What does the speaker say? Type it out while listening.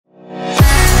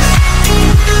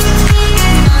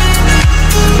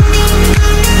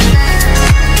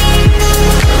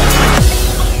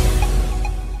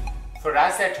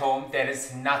there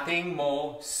is nothing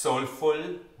more soulful,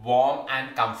 warm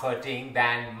and comforting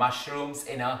than mushrooms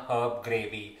in a herb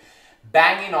gravy.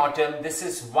 Bang in autumn, this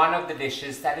is one of the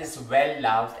dishes that is well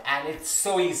loved and it's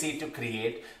so easy to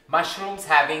create. Mushrooms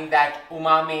having that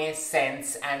umami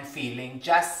sense and feeling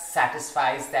just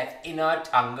satisfies that inert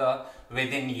hunger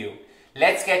within you.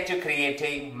 Let's get to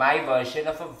creating my version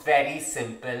of a very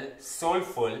simple,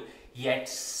 soulful, yet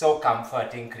so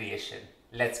comforting creation.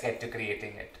 Let's get to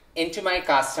creating it. Into my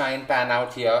cast iron pan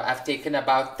out here, I've taken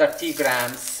about 30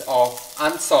 grams of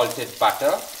unsalted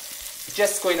butter.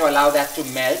 Just going to allow that to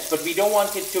melt, but we don't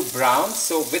want it to brown.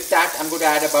 So with that, I'm going to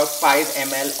add about 5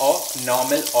 ml of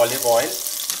normal olive oil.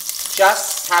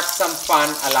 Just have some fun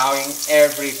allowing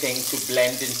everything to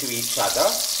blend into each other.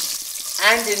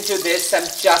 And into this, I'm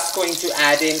just going to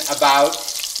add in about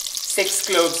 6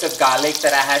 cloves of garlic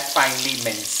that I had finely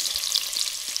minced.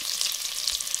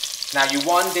 Now you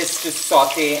want this to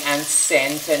saute and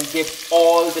scent and give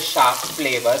all the sharp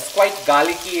flavors, quite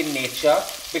garlicky in nature,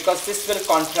 because this will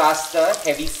contrast the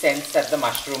heavy scents that the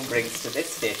mushroom brings to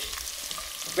this dish.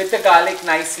 With the garlic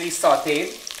nicely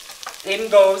sauteed,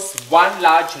 in goes 1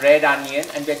 large red onion,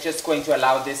 and we're just going to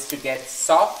allow this to get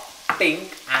soft,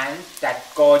 pink and that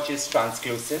gorgeous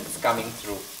translucence coming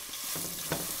through.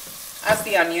 As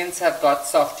the onions have got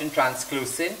soft and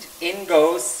translucent, in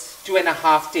goes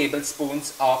 2.5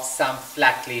 tablespoons of some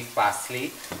flat leaf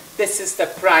parsley. This is the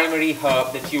primary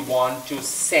herb that you want to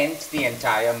scent the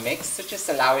entire mix, so just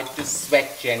allow it to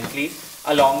sweat gently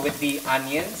along with the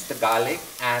onions, the garlic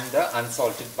and the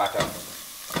unsalted butter.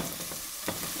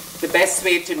 The best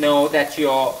way to know that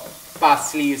your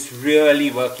parsley is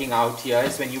really working out here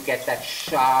is when you get that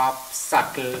sharp,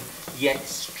 subtle yet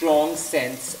strong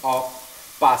sense of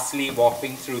parsley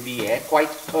wafting through the air,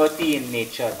 quite earthy in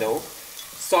nature though.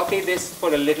 Saute this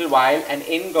for a little while and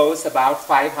in goes about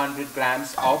 500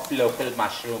 grams of local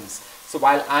mushrooms. So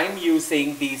while I'm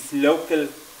using these local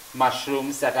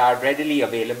mushrooms that are readily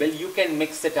available, you can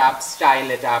mix it up, style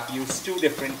it up, use 2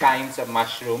 different kinds of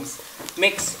mushrooms.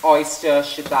 Mix oyster,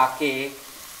 shiitake,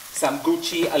 some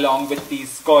guchi along with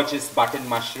these gorgeous button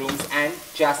mushrooms and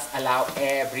just allow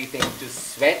everything to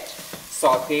sweat,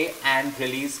 saute and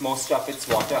release most of its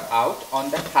water out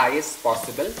on the highest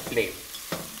possible flame.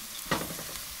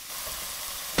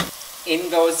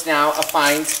 In goes now a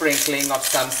fine sprinkling of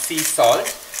some sea salt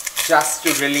just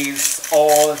to release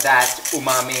all that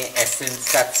umami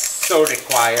essence that's so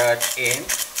required in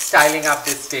styling up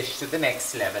this dish to the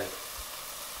next level.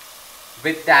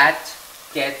 With that,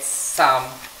 get some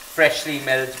freshly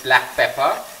milled black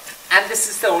pepper, and this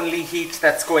is the only heat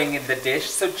that's going in the dish,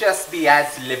 so just be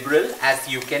as liberal as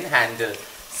you can handle.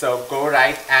 So go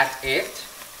right at it.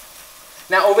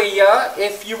 Now over here,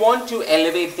 if you want to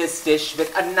elevate this dish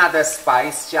with another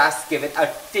spice, just give it a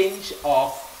tinge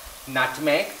of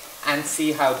nutmeg and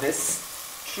see how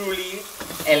this truly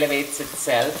elevates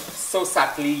itself so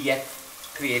subtly yet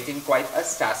creating quite a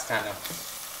star stunner.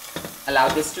 Allow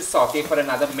this to saute for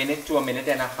another minute to a minute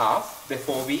and a half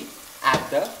before we add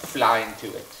the flour into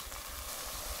it.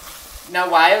 Now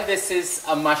while this is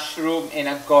a mushroom in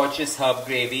a gorgeous herb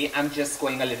gravy, I'm just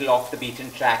going a little off the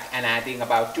beaten track and adding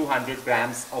about 200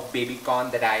 grams of baby corn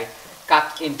that I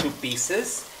cut into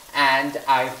pieces and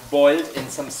I've boiled in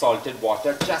some salted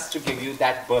water just to give you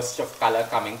that burst of color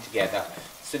coming together.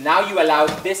 So now you allow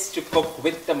this to cook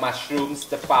with the mushrooms,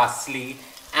 the parsley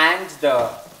and the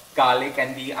garlic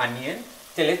and the onion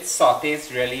till it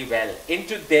sautés really well.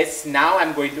 Into this now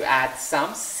I'm going to add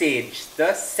some sage,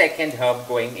 the second herb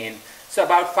going in. So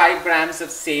about 5 grams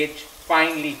of sage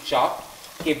finely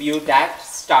chopped give you that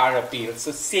star appeal.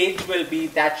 So sage will be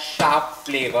that sharp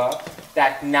flavor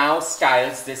that now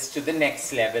styles this to the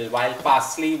next level, while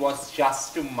parsley was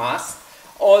just to mask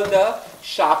all the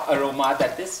sharp aroma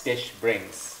that this dish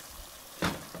brings.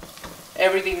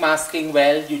 Everything masking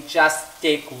well, you just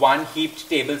take 1 heaped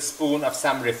tablespoon of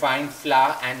some refined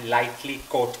flour and lightly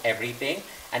coat everything.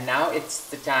 And now it's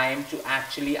the time to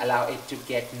actually allow it to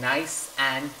get nice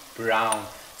and brown.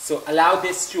 So allow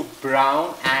this to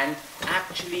brown and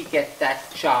actually get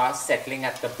that char settling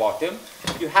at the bottom.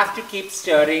 You have to keep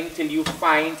stirring till you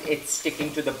find it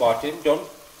sticking to the bottom. Don't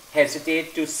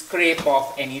hesitate to scrape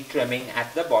off any trimming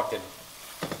at the bottom.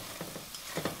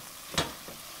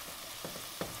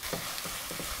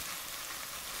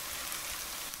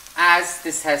 As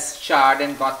this has charred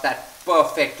and got that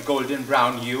perfect golden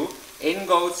brown hue, in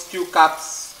goes 2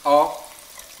 cups of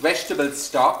vegetable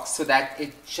stock so that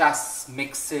it just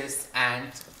mixes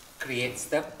and creates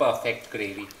the perfect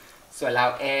gravy. So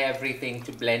allow everything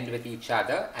to blend with each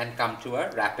other and come to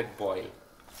a rapid boil.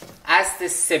 As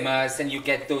this simmers and you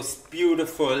get those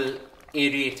beautiful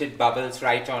aerated bubbles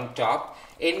right on top,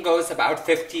 In goes about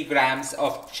 50 grams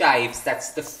of chives. That's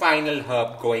the final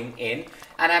herb going in.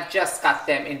 And I've just cut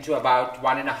them into about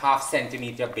 1.5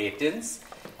 centimeter batons.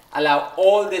 Allow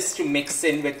all this to mix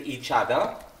in with each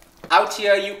other. Out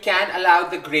here, you can allow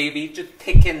the gravy to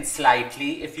thicken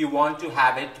slightly if you want to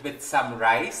have it with some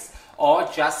rice, or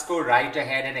just go right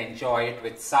ahead and enjoy it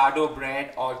with sourdough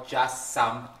bread or just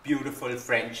some beautiful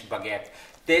French baguette.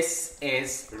 This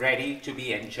is ready to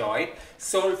be enjoyed.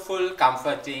 Soulful,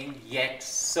 comforting, yet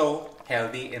so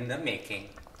healthy in the making.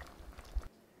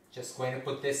 Just going to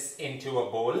put this into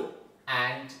a bowl,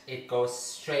 and it goes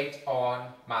straight on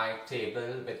my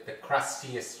table with the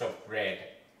crustiest of bread.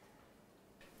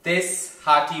 This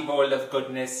hearty bowl of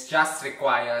goodness just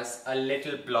requires a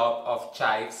little blob of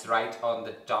chives right on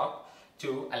the top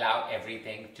to allow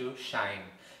everything to shine.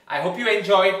 I hope you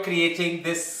enjoyed creating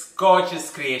this gorgeous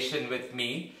creation with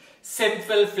me.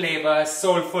 Simple flavor,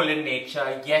 soulful in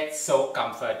nature, yet so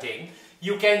comforting.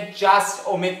 You can just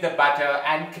omit the butter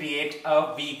and create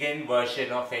a vegan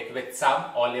version of it with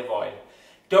some olive oil.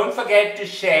 Don't forget to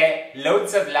share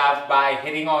loads of love by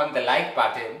hitting on the like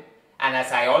button. And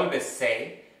as I always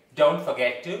say, don't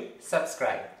forget to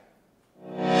subscribe.